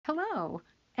Hello,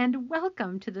 and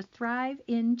welcome to the Thrive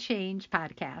in Change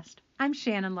podcast. I'm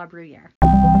Shannon LaBruyere.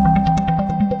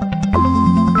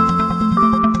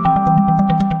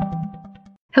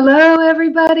 Hello,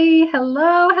 everybody.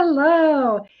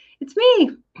 Hello. It's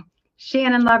me,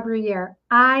 Shannon LaBruyere.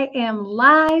 I am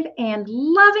live and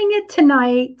loving it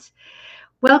tonight.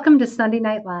 Welcome to Sunday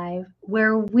Night Live,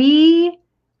 where we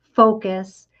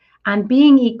focus on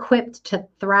being equipped to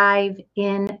thrive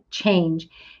in change.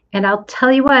 And I'll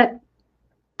tell you what,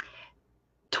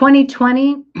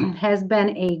 2020 has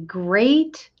been a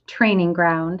great training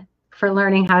ground for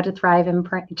learning how to thrive in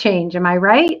change. Am I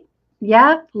right?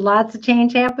 Yeah, lots of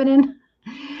change happening.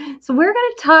 So we're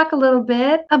going to talk a little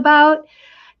bit about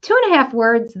 2.5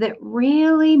 words that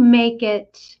really make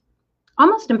it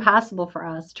almost impossible for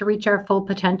us to reach our full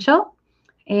potential.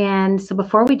 And so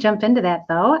before we jump into that,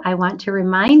 though, I want to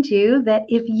remind you that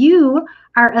if you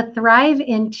are a Thrive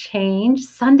in Change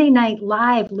Sunday Night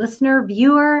Live listener,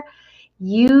 viewer,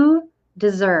 you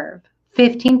deserve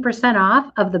 15%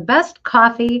 off of the best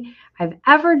coffee I've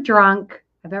ever drank.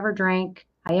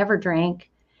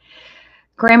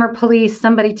 Grammar police,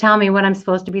 somebody tell me what I'm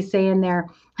supposed to be saying there.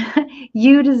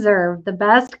 You deserve the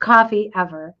best coffee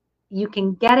ever. You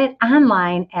can get it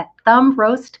online at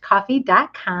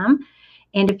thumbroastcoffee.com.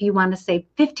 And if you want to save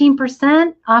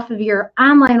 15% off of your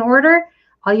online order,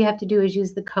 all you have to do is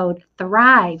use the code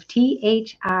THRIVE,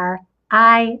 THRIVE.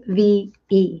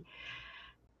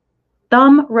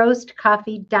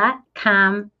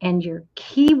 thumbroastcoffee.com, and your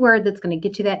keyword that's going to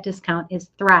get you that discount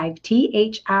is Thrive,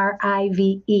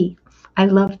 THRIVE. I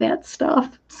love that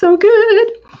stuff. So good.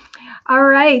 All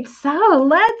right, so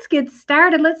let's get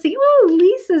started. Let's see. Oh,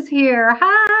 Lisa's here.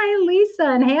 Hi, Lisa,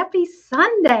 and happy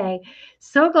Sunday.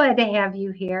 So glad to have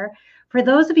you here. For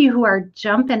those of you who are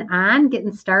jumping on,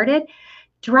 getting started,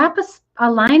 drop us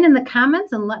a line in the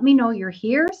comments and let me know you're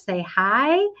here. Say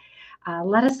hi.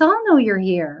 Let us all know you're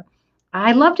here.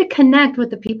 I love to connect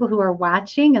with the people who are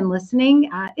watching and listening.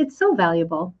 It's so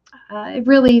valuable.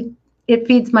 It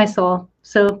feeds my soul.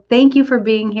 So thank you for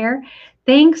being here.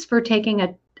 Thanks for taking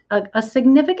a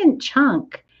significant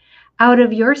chunk out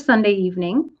of your Sunday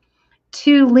evening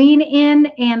to lean in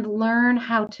and learn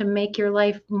how to make your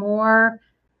life more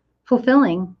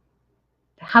fulfilling,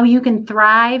 how you can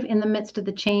thrive in the midst of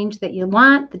the change that you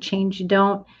want, the change you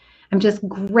don't. I'm just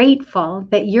grateful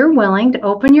that you're willing to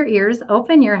open your ears,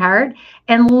 open your heart,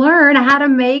 and learn how to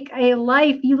make a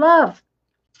life you love.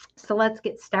 So let's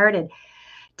get started.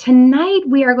 Tonight,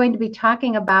 we are going to be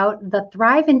talking about the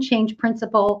Thrive and Change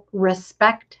principle,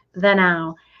 respect the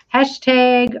now.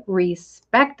 Hashtag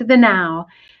respect the now.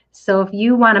 So if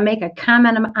you want to make a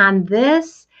comment on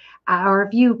this, or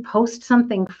if you post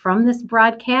something from this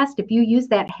broadcast, if you use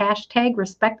that hashtag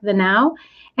respect the now,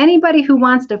 anybody who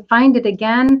wants to find it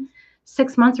again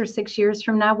 6 months or 6 years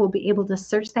from now will be able to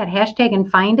search that hashtag and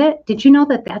find it. Did you know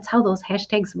that that's how those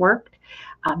hashtags worked?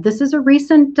 This is a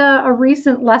recent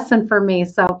lesson for me,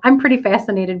 so I'm pretty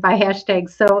fascinated by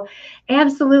hashtags. So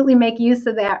absolutely make use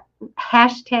of that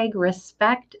hashtag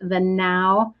respect the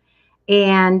now,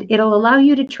 and it'll allow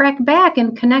you to track back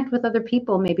and connect with other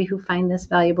people maybe who find this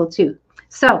valuable too.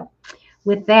 So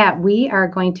with that, we are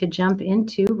going to jump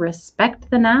into respect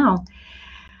the now.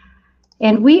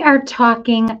 And we are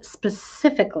talking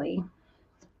specifically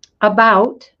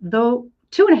about the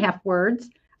 2.5 words,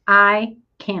 I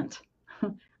can't.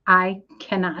 I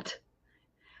cannot.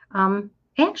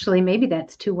 Actually, maybe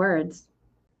that's 2 words.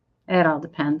 It all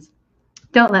depends.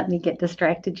 Don't let me get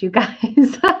distracted, you guys.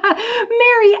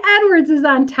 Mary Edwards is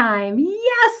on time.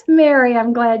 Yes, Mary,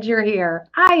 I'm glad you're here.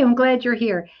 I am glad you're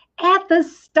here at the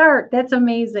start. That's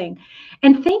amazing.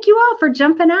 And thank you all for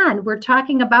jumping on. We're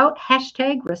talking about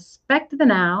hashtag respect the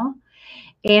now.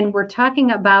 And we're talking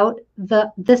about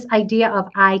this idea of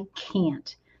I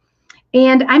can't.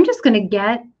 And I'm just going to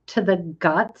get to the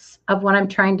guts of what I'm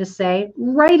trying to say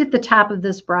right at the top of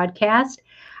this broadcast.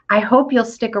 I hope you'll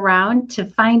stick around to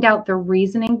find out the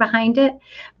reasoning behind it.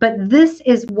 But this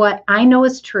is what I know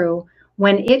is true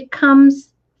when it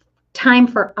comes time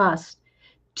for us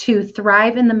to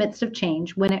thrive in the midst of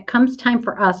change, when it comes time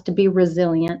for us to be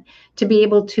resilient, to be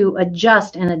able to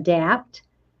adjust and adapt.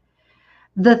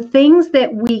 The things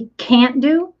that we can't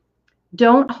do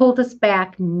don't hold us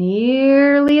back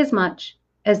nearly as much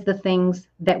as the things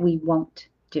that we won't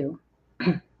do.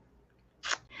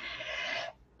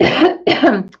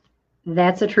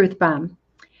 That's a truth bomb.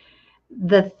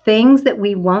 The things that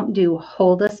we won't do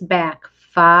hold us back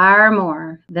far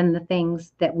more than the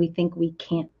things that we think we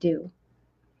can't do.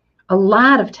 A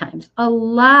lot of times,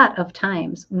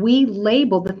 we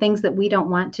label the things that we don't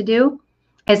want to do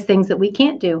as things that we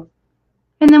can't do.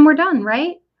 And then we're done,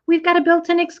 right? we've got a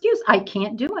built-in excuse. I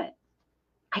can't do it.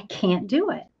 I can't do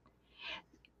it.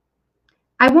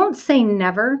 I won't say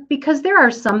never, because there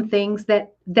are some things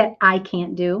that I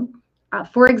can't do.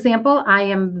 For example, I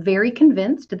am very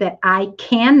convinced that I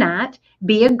cannot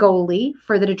be a goalie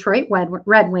for the Detroit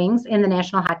Red Wings in the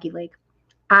National Hockey League.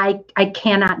 I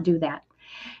cannot do that.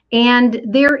 And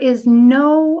there is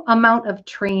no amount of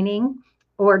training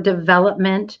or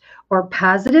development or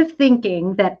positive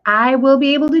thinking that I will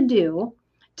be able to do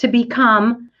to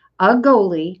become a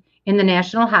goalie in the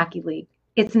National Hockey League.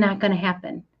 It's not going to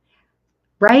happen,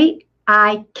 right?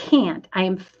 I can't. I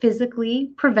am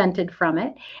physically prevented from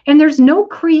it. And there's no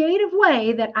creative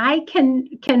way that I can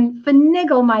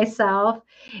finagle myself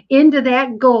into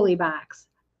that goalie box.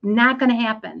 Not going to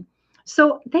happen.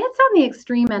 So that's on the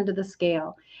extreme end of the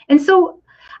scale. And so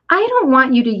I don't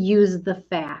want you to use the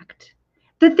fact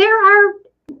that there are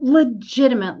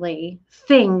legitimately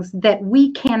things that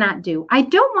we cannot do. I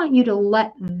don't want you to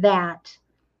let that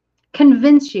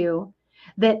convince you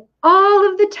that all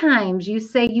of the times you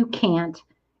say you can't,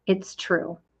 it's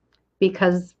true,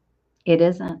 because it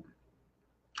isn't.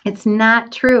 It's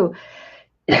not true.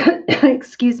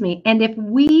 Excuse me. And if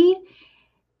we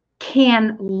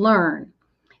can learn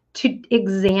to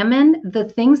examine the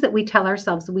things that we tell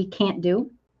ourselves we can't do,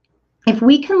 if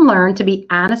we can learn to be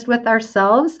honest with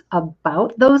ourselves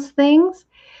about those things,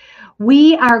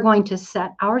 we are going to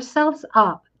set ourselves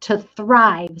up to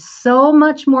thrive so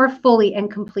much more fully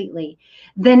and completely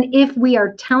than if we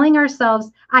are telling ourselves,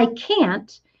 I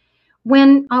can't,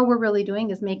 when all we're really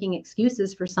doing is making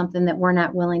excuses for something that we're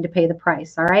not willing to pay the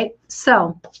price. All right.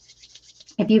 So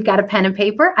if you've got a pen and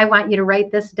paper, I want you to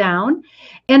write this down.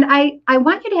 And I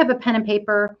want you to have a pen and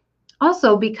paper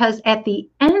also, because at the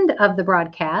end of the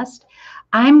broadcast,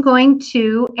 I'm going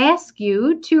to ask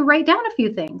you to write down a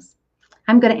few things.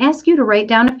 I'm going to ask you to write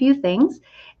down a few things.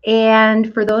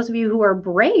 And for those of you who are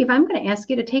brave, I'm going to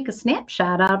ask you to take a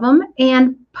snapshot of them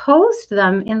and post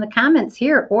them in the comments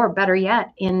here, or better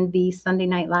yet, in the Sunday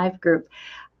Night Live group.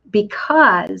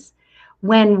 Because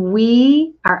when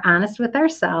we are honest with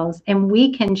ourselves and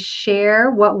we can share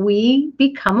what we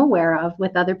become aware of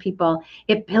with other people,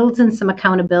 it builds in some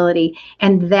accountability,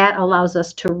 and that allows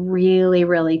us to really,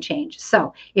 really change.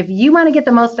 So if you want to get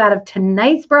the most out of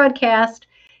tonight's broadcast,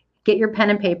 get your pen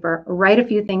and paper, write a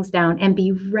few things down, and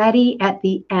be ready at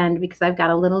the end, because I've got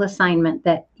a little assignment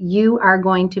that you are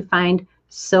going to find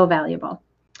so valuable.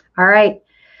 All right.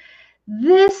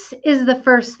 This is the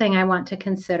first thing I want to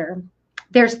consider.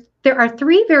 There are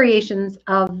three variations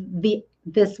of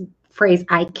this phrase,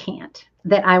 I can't,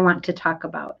 that I want to talk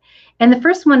about. And the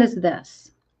first one is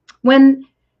this.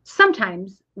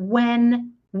 Sometimes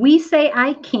when we say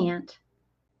I can't,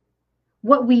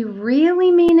 what we really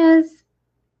mean is,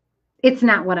 it's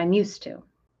not what I'm used to,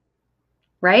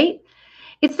 right?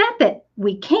 It's not that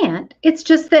we can't, it's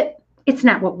just that it's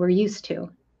not what we're used to.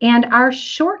 And our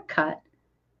shortcut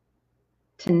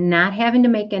to not having to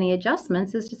make any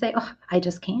adjustments is to say, oh, I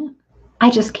just can't.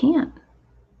 I just can't.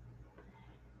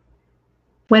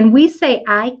 When we say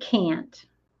I can't,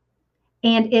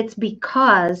 and it's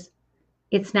because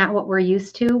it's not what we're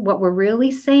used to, what we're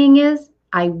really saying is,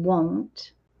 I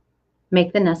won't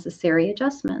make the necessary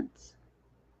adjustments.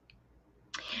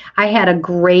 I had a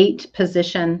great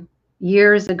position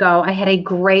years ago. I had a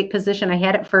great position. I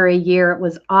had it for a year. It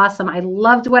was awesome. I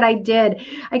loved what I did.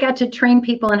 I got to train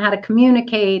people on how to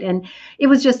communicate, and it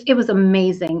was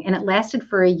amazing. And it lasted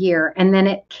for a year, and then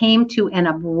it came to an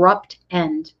abrupt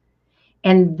end,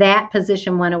 and that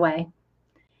position went away.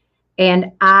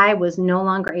 And I was no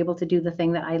longer able to do the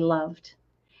thing that I loved.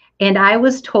 And I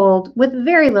was told with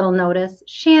very little notice,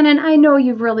 Shannon, I know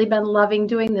you've really been loving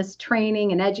doing this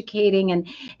training and educating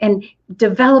and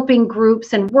developing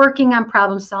groups and working on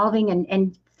problem solving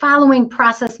and following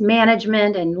process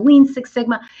management and Lean Six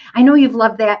Sigma. I know you've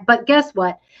loved that, but guess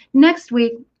what? Next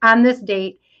week on this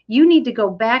date, you need to go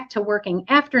back to working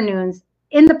afternoons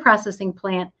in the processing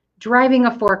plant, driving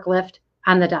a forklift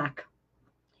on the dock.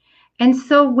 And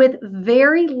so with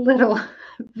very little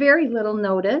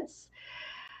notice,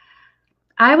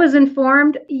 I was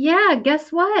informed, yeah,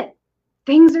 guess what?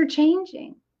 Things are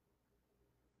changing.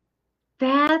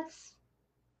 I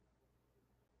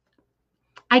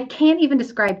can't even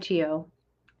describe to you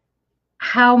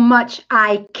how much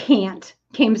I can't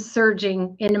came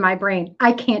surging into my brain.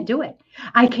 I can't do it.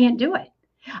 I can't do it.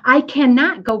 I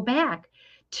cannot go back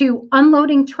to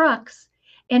unloading trucks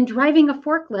and driving a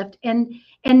forklift and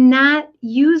not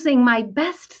using my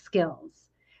best skills.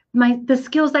 The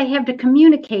skills I have to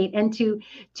communicate and to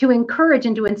encourage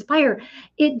and to inspire.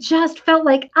 It just felt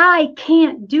like I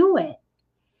can't do it.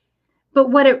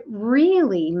 But what it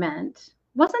really meant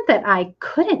wasn't that I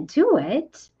couldn't do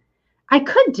it. I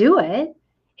could do it.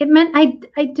 It meant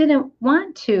I didn't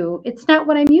want to. It's not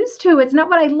what I'm used to. It's not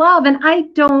what I love. And I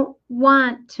don't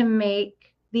want to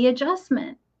make the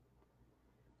adjustment.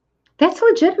 That's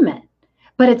legitimate.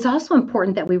 But it's also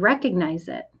important that we recognize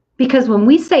it. Because when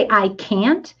we say I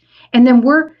can't, and then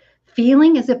we're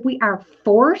feeling as if we are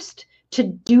forced to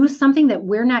do something that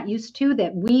we're not used to,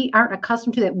 that we aren't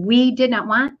accustomed to, that we did not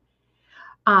want,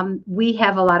 we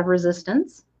have a lot of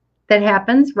resistance that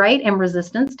happens, right? And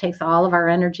resistance takes all of our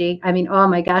energy. I mean, oh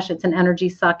my gosh, it's an energy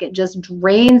suck. It just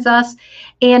drains us.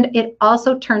 And it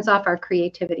also turns off our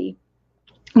creativity.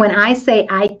 When I say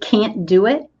I can't do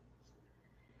it,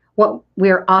 what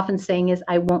we're often saying is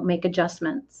I won't make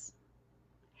adjustments.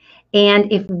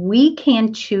 And if we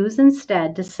can choose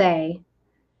instead to say,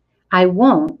 I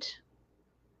won't,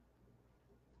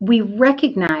 we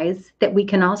recognize that we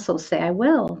can also say, I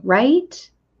will, right?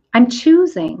 I'm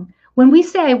choosing. When we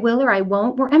say I will or I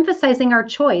won't, we're emphasizing our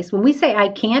choice. When we say I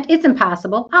can't, it's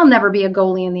impossible. I'll never be a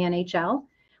goalie in the NHL.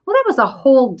 Well, that was a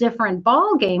whole different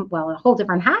ball game. Well, a whole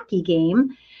different hockey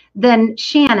game than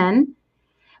Shannon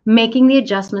making the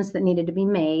adjustments that needed to be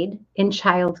made in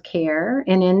childcare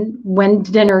and in when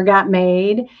dinner got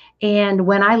made and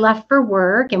when I left for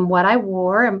work and what I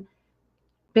wore.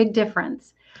 Big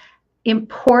difference.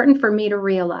 Important for me to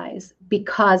realize,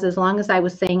 because as long as I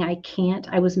was saying I can't,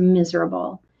 I was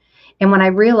miserable. And when I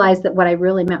realized that what I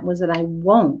really meant was that I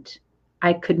won't,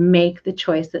 I could make the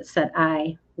choice that said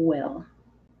I will.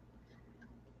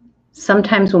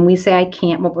 Sometimes when we say I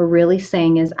can't, what we're really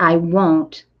saying is I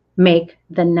won't make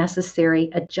the necessary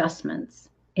adjustments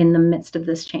in the midst of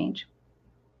this change.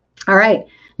 All right.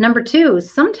 Number two,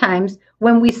 sometimes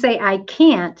when we say I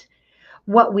can't,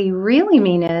 what we really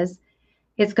mean is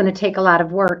it's going to take a lot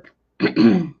of work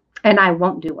and I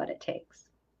won't do what it takes.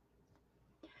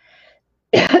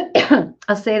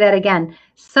 I'll say that again.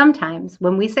 Sometimes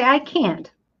when we say I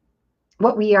can't,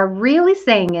 what we are really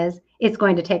saying is it's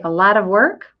going to take a lot of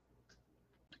work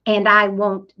and I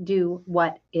won't do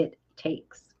what it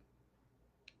takes.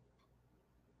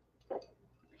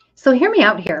 So hear me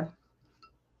out here.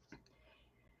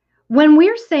 When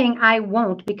we're saying I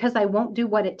won't because I won't do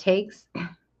what it takes,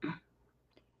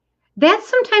 that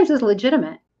sometimes is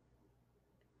legitimate.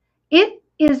 It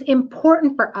is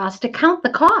important for us to count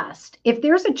the cost. If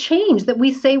there's a change that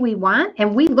we say we want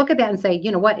and we look at that and say,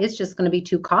 you know what, it's just going to be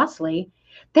too costly,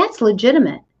 that's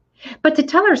legitimate. But to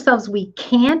tell ourselves we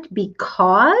can't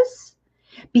because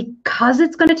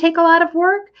it's going to take a lot of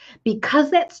work,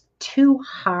 because that's too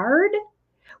hard.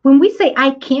 When we say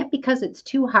I can't because it's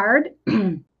too hard,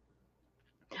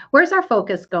 where's our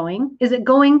focus going? Is it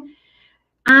going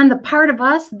on the part of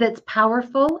us that's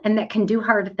powerful and that can do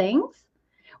hard things?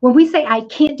 When we say I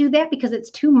can't do that because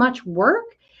it's too much work,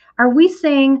 are we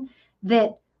saying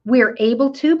that we're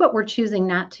able to, but we're choosing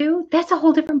not to? That's a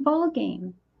whole different ball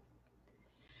game.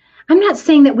 I'm not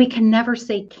saying that we can never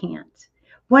say can't.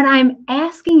 What I'm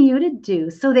asking you to do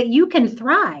so that you can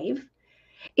thrive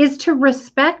is to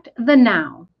respect the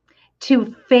now,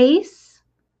 to face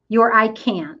your I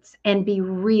can'ts and be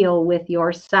real with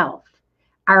yourself.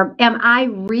 Am I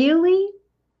really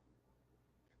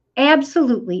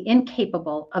absolutely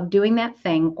incapable of doing that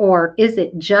thing? Or is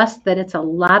it just that it's a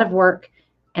lot of work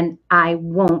and I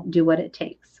won't do what it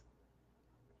takes?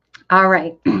 All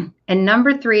right. And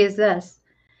number three is this.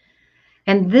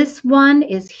 And this one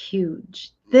is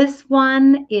huge. This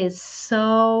one is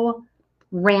so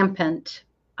rampant,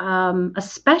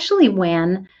 especially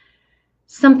when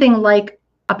something like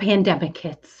a pandemic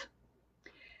hits.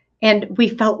 And we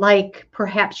felt like,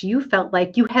 perhaps you felt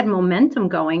like you had momentum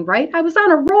going, right? I was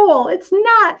on a roll. It's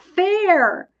not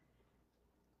fair.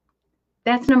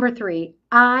 That's number three.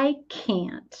 I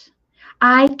can't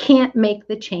make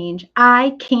the change.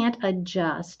 I can't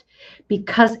adjust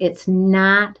because it's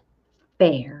not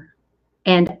fair.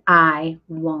 And I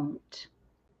won't.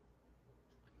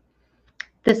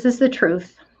 This is the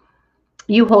truth.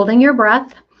 You holding your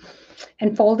breath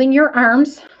and folding your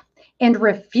arms and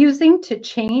refusing to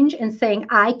change and saying,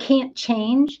 I can't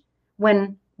change,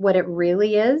 when what it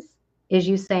really is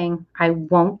you saying, I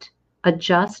won't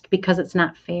adjust because it's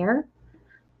not fair.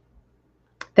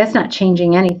 That's not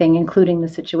changing anything, including the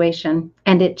situation.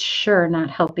 And it's sure not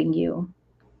helping you.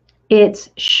 It's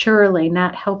surely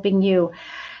not helping you.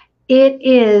 It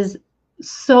is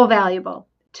so valuable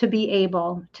to be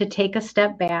able to take a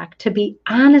step back, to be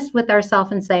honest with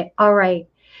ourselves and say, all right,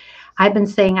 I've been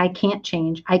saying I can't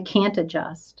change. I can't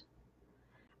adjust.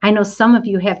 I know some of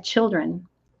you have children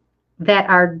that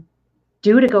are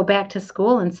due to go back to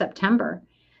school in September.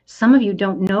 Some of you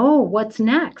don't know what's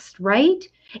next, right?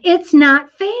 It's not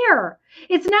fair.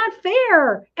 It's not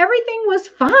fair. Everything was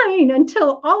fine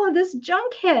until all of this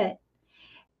junk hit.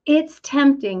 It's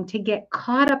tempting to get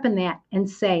caught up in that and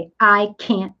say, I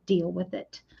can't deal with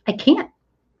it. I can't.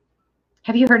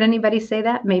 Have you heard anybody say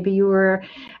that? Maybe you were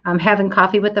having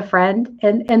coffee with a friend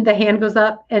and the hand goes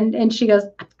up and she goes,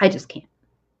 I just can't.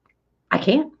 I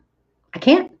can't. I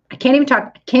can't. I can't even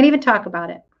talk. I can't even talk about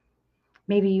it.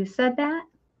 Maybe you said that.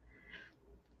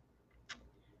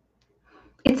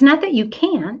 It's not that you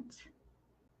can't.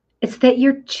 It's that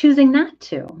you're choosing not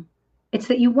to. It's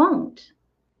that you won't.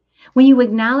 When you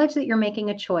acknowledge that you're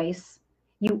making a choice,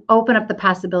 you open up the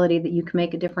possibility that you can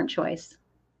make a different choice.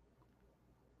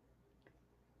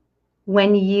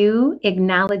 When you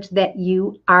acknowledge that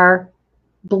you are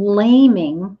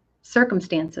blaming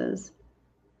circumstances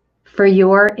for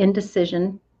your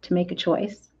indecision to make a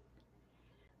choice,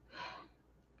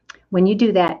 when you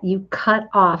do that, you cut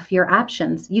off your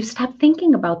options. You stop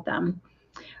thinking about them.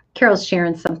 Carol's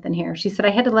sharing something here. She said, I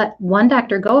had to let one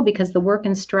doctor go because the work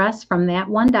and stress from that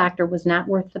one doctor was not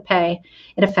worth the pay.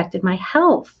 It affected my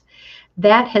health.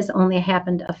 That has only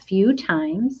happened a few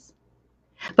times,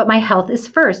 but my health is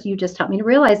first. You just helped me to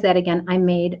realize that again. I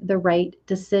made the right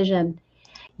decision.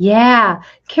 Yeah,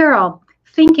 Carol,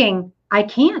 thinking I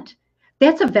can't.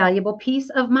 That's a valuable piece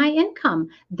of my income.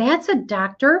 That's a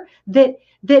doctor that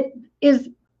is,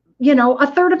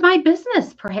 a third of my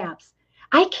business, perhaps.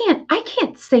 I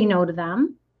can't say no to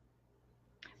them.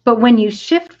 But when you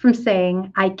shift from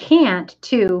saying I can't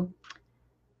to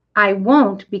I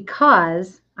won't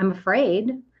because I'm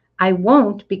afraid, I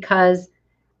won't because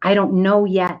I don't know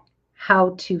yet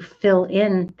how to fill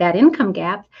in that income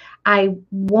gap, I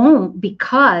won't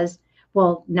because,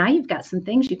 well, now you've got some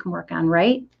things you can work on,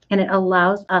 right? And it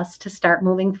allows us to start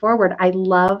moving forward. I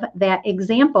love that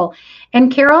example.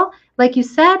 And Carol, like you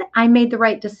said, I made the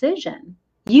right decision.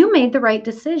 You made the right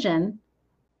decision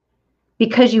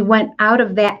because you went out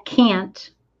of that can't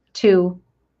to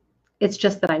it's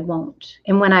just that I won't.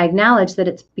 And when I acknowledge that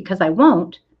it's because I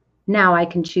won't, now I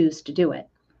can choose to do it.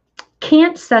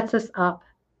 Can't sets us up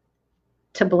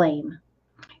to blame.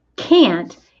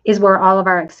 Can't is where all of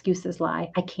our excuses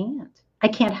lie. I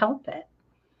can't help it.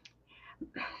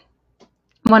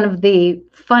 One of the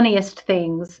funniest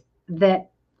things that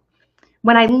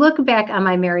when I look back on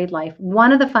my married life,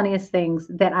 one of the funniest things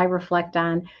that I reflect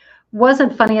on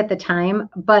wasn't funny at the time,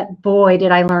 but boy,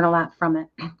 did I learn a lot from it.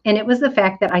 And it was the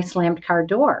fact that I slammed car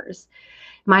doors.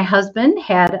 My husband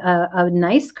had a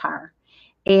nice car,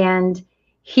 and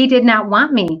he did not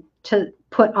want me to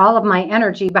put all of my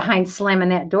energy behind slamming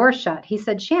that door shut. He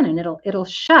said, Shannon, it'll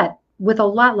shut with a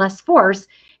lot less force,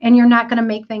 and you're not going to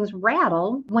make things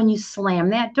rattle when you slam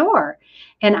that door.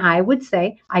 And I would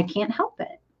say, I can't help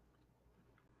it.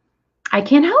 I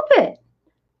can't help it.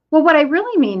 Well, what I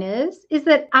really mean is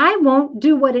that I won't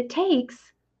do what it takes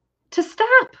to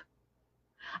stop.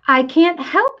 I can't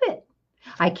help it.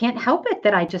 I can't help it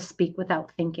that I just speak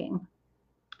without thinking.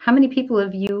 How many people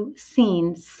have you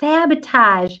seen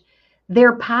sabotage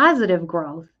their positive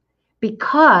growth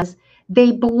because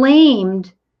they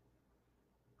blamed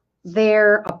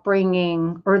their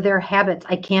upbringing or their habits?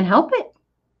 I can't help it.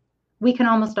 We can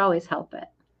almost always help it.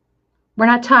 We're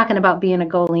not talking about being a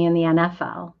goalie in the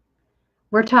NFL.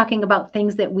 We're talking about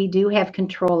things that we do have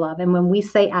control of. And when we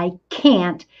say I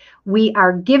can't, we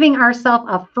are giving ourselves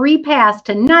a free pass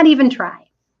to not even try,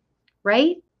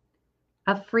 right?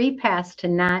 A free pass to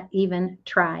not even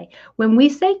try. When we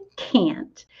say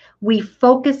can't, we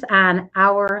focus on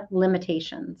our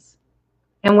limitations.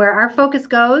 And where our focus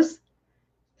goes,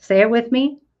 say it with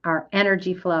me, our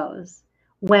energy flows.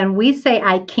 When we say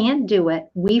I can't do it,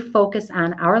 we focus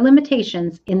on our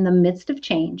limitations in the midst of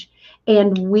change,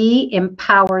 and we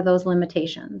empower those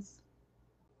limitations.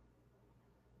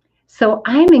 So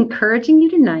I'm encouraging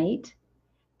you tonight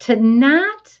to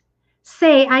not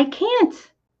say I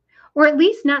can't, or at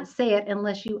least not say it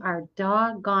unless you are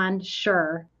doggone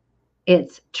sure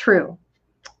it's true.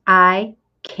 I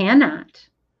cannot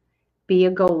be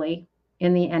a goalie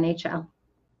in the NHL.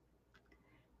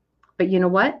 But you know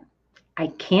what? I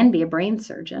can be a brain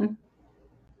surgeon.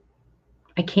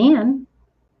 I can.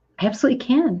 I absolutely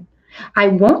can. I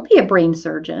won't be a brain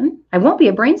surgeon. I won't be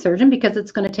a brain surgeon because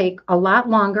it's going to take a lot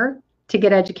longer to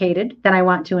get educated than I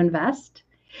want to invest.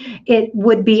 It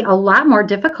would be a lot more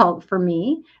difficult for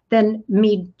me than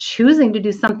me choosing to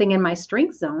do something in my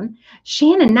strength zone.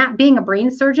 Shannon, not being a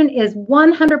brain surgeon is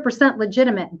 100%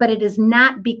 legitimate, but it is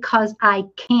not because I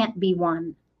can't be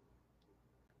one.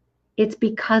 It's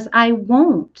because I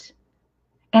won't.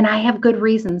 And I have good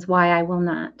reasons why I will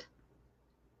not.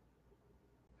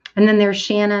 And then there's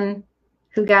Shannon,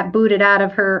 who got booted out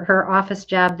of her office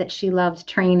job that she loved,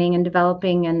 training and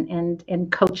developing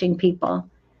and coaching people.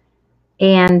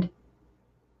 And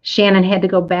Shannon had to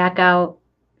go back out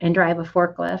and drive a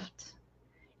forklift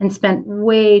and spent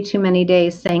way too many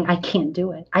days saying, I can't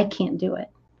do it. I can't do it.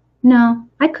 No,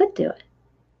 I could do it.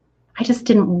 I just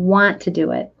didn't want to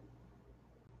do it.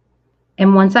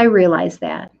 And once I realized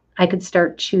that, I could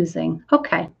start choosing,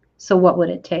 okay, so what would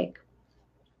it take?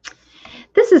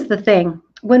 This is the thing.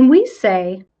 When we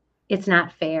say it's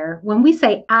not fair, when we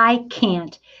say I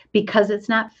can't because it's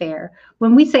not fair,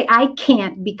 when we say I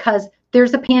can't because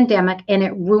there's a pandemic and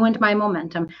it ruined my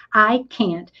momentum, I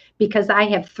can't because I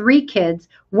have 3 kids,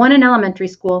 1 in elementary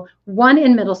school, 1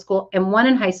 in middle school, and 1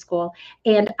 in high school,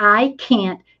 and I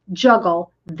can't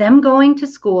juggle them going to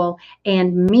school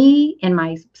and me in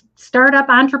my startup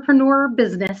entrepreneur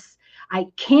business. I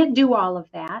can't do all of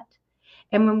that.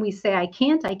 And when we say I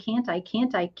can't,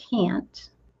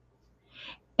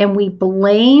 and we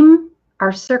blame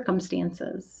our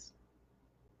circumstances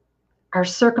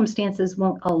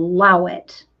won't allow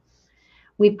it.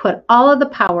 We put all of the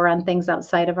power on things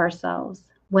outside of ourselves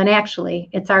when actually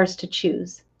it's ours to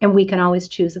choose. And we can always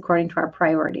choose according to our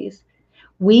priorities.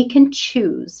 We can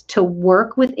choose to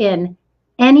work within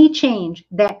any change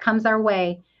that comes our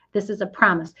way. This is a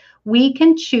promise. We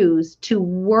can choose to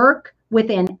work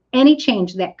within any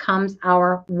change that comes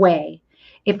our way.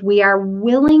 If we are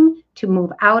willing to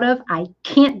move out of, I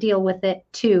can't deal with it,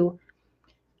 to,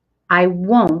 I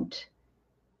won't,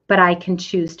 but I can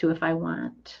choose to if I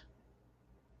want.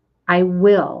 I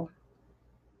will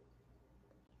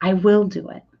do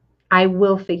it. I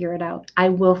will figure it out. I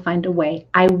will find a way.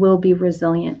 I will be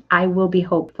resilient. I will be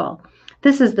hopeful.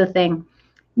 This is the thing.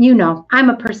 You know, I'm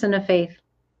a person of faith.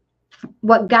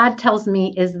 What God tells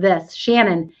me is this,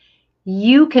 Shannon,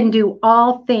 you can do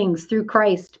all things through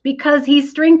Christ because he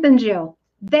strengthens you.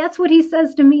 That's what he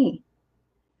says to me.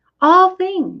 All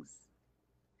things.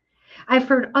 I've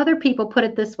heard other people put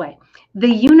it this way. The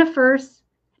universe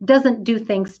doesn't do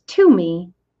things to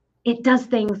me. It does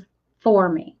things for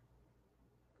me.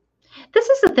 This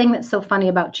is the thing that's so funny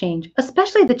about change,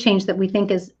 especially the change that we think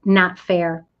is not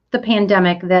fair. The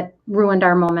pandemic that ruined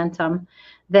our momentum,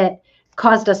 that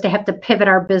caused us to have to pivot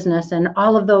our business, and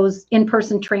all of those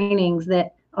in-person trainings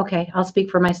that, okay, I'll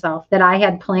speak for myself, that I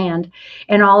had planned,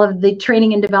 and all of the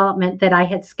training and development that I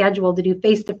had scheduled to do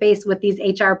face-to-face with these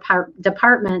HR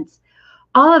departments,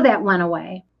 all of that went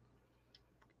away.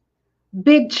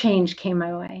 Big change came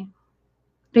my way.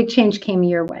 Big change came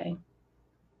your way.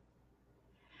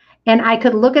 And I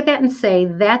could look at that and say,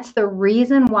 that's the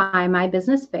reason why my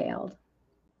business failed.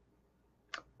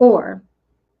 Or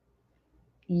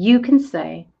you can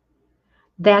say,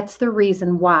 that's the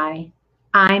reason why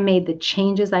I made the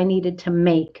changes I needed to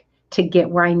make to get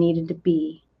where I needed to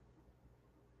be.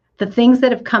 The things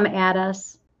that have come at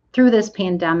us through this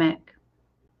pandemic,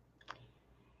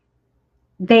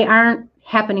 they aren't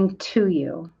happening to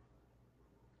you.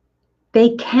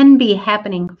 They can be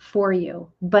happening for you,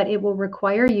 but it will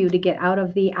require you to get out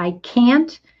of the I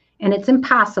can't and it's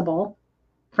impossible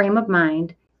frame of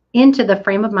mind into the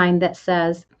frame of mind that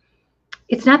says,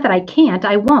 it's not that I can't,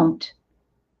 I won't.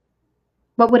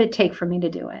 What would it take for me to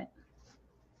do it?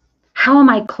 How am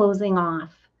I closing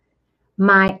off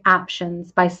my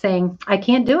options by saying, I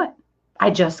can't do it?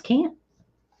 I just can't.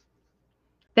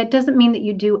 That doesn't mean that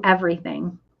you do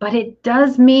everything, but it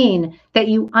does mean that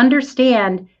you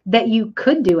understand that you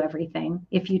could do everything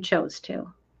if you chose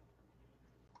to.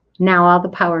 Now all the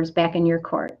power is back in your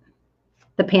court.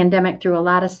 The pandemic threw a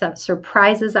lot of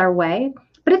surprises our way,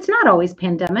 but it's not always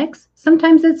pandemics.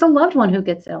 Sometimes it's a loved one who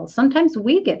gets ill. Sometimes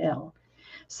we get ill.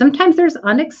 Sometimes there's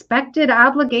unexpected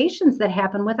obligations that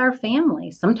happen with our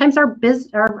family. Sometimes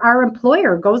our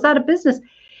employer goes out of business.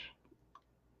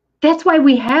 That's why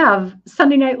we have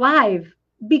Sunday Night Live,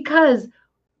 because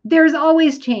there's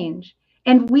always change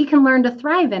and we can learn to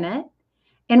thrive in it.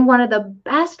 And one of the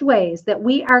best ways that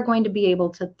we are going to be able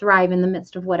to thrive in the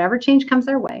midst of whatever change comes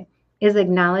our way is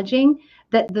acknowledging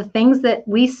that the things that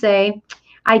we say,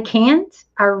 I can't,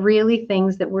 are really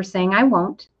things that we're saying I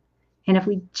won't. And if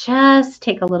we just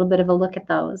take a little bit of a look at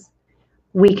those,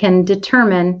 we can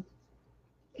determine,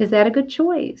 is that a good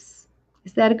choice?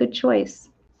 Is that a good choice?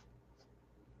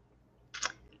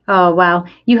 Oh, wow.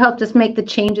 You helped us make the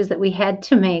changes that we had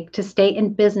to make to stay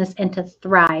in business and to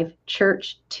thrive.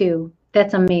 Church too.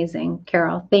 That's amazing,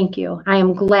 Carol. Thank you. I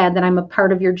am glad that I'm a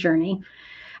part of your journey.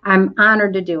 I'm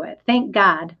honored to do it. Thank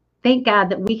God. Thank God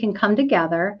that we can come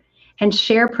together and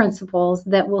share principles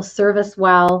that will serve us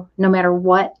well no matter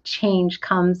what change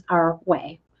comes our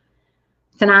way.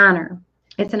 It's an honor.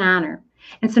 It's an honor.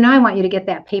 And so now I want you to get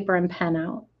that paper and pen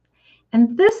out.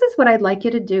 And this is what I'd like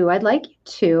you to do. I'd like you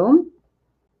to,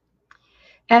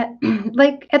 at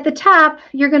the top,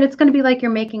 it's going to be like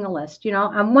you're making a list.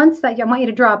 On one side, I want you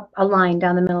to draw a line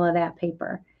down the middle of that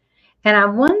paper. And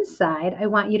on one side, I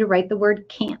want you to write the word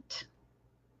can't.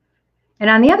 And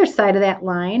on the other side of that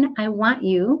line, I want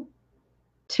you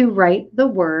to write the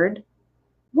word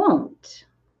won't.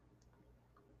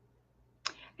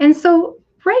 And so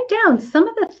write down some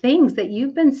of the things that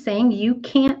you've been saying you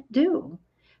can't do.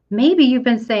 Maybe you've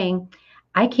been saying,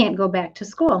 I can't go back to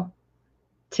school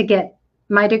to get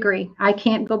my degree. I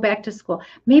can't go back to school.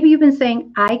 Maybe you've been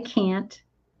saying, I can't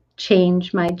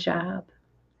change my job.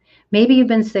 Maybe you've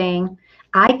been saying,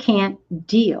 I can't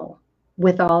deal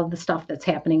with all of the stuff that's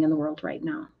happening in the world right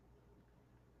now.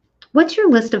 What's your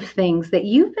list of things that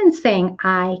you've been saying,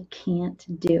 I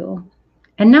can't do?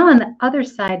 And now on the other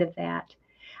side of that,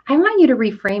 I want you to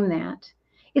reframe that.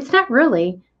 It's not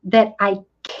really that I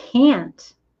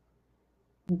can't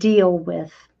deal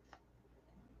with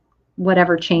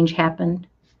whatever change happened,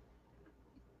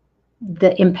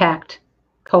 the impact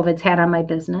COVID's had on my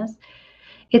business.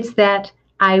 It's that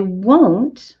I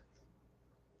won't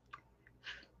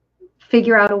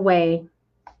figure out a way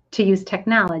to use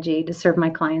technology to serve my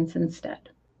clients instead.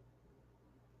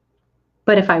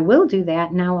 But if I will do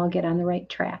that, now I'll get on the right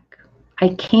track. I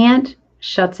can't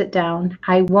shuts it down.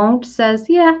 I won't says,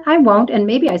 yeah, I won't, and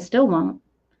maybe I still won't.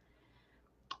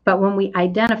 But when we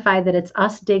identify that it's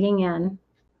us digging in,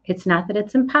 it's not that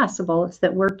it's impossible, it's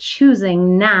that we're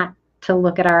choosing not to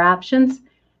look at our options.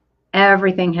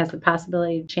 Everything has the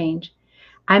possibility to change.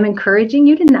 I'm encouraging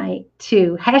you tonight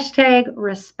to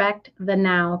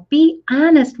 #RespectTheNow. Be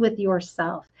honest with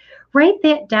yourself. Write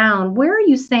that down. Where are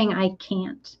you saying I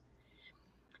can't?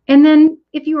 And then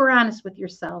if you were honest with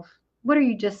yourself, what are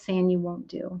you just saying you won't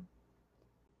do?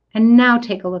 And now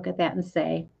take a look at that and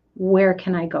say, where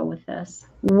can I go with this?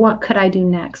 What could I do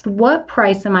next? What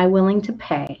price am I willing to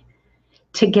pay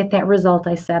to get that result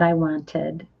I said I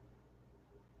wanted?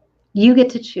 You get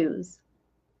to choose.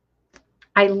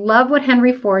 I love what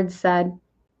Henry Ford said,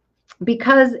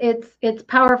 because it's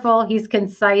powerful, he's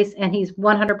concise, and he's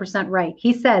 100% right.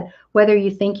 He said, whether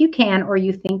you think you can or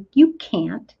you think you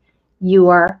can't, you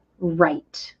are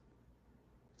right.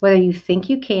 Whether you think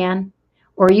you can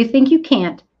or you think you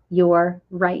can't, you're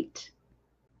right.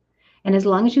 And as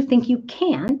long as you think you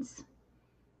can't,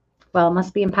 well, it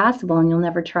must be impossible and you'll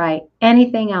never try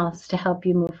anything else to help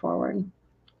you move forward.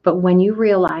 But when you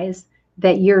realize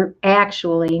that you're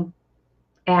actually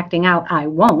acting out, I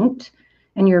won't,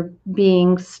 and you're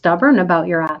being stubborn about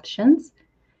your options,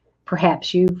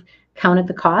 perhaps you've counted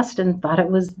the cost and thought it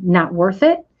was not worth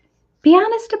it, be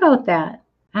honest about that.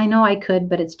 I know I could,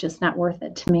 but it's just not worth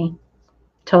it to me.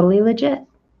 Totally legit.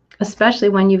 Especially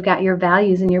when you've got your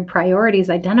values and your priorities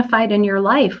identified in your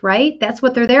life, right? That's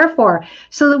what they're there for,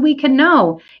 so that we can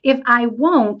know if I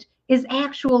won't is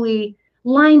actually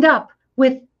lined up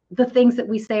with the things that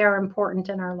we say are important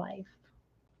in our life.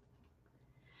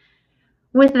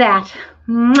 With that,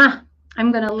 I'm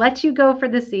going to let you go for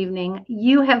this evening.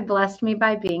 You have blessed me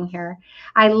by being here.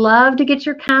 I love to get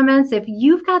your comments. If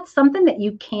you've got something that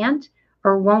you can't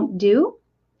or won't do,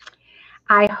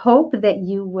 I hope that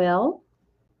you will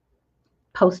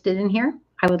post it in here.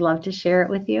 I would love to share it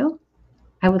with you.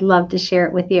 I would love to share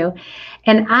it with you.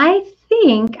 And I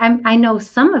think, I know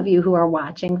some of you who are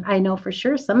watching, I know for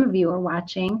sure some of you are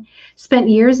watching, spent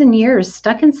years and years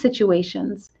stuck in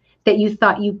situations that you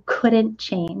thought you couldn't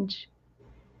change.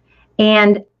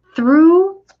 And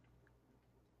through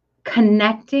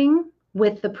connecting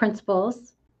with the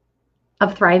principles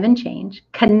of Thrive and Change,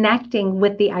 connecting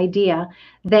with the idea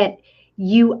that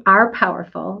you are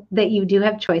powerful, that you do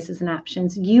have choices and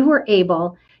options, you were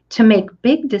able to make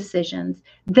big decisions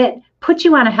that put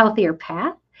you on a healthier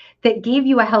path, that gave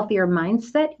you a healthier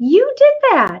mindset. You did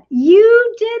that.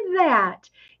 You did that.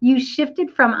 You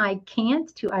shifted from I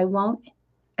can't to I won't,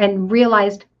 and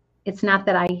realized it's not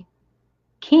that I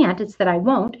can't, it's that I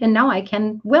won't, and now I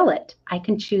can will it. I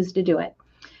can choose to do it.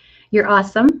 You're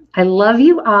awesome. I love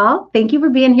you all. Thank you for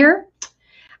being here.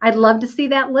 I'd love to see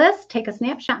that list. Take a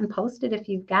snapshot and post it if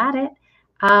you've got it.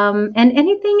 And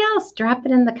anything else, drop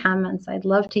it in the comments. I'd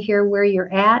love to hear where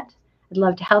you're at. I'd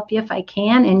love to help you if I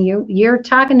can. And you're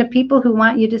talking to people who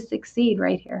want you to succeed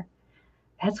right here.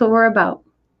 That's what we're about.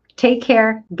 Take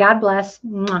care. God bless.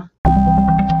 Mwah.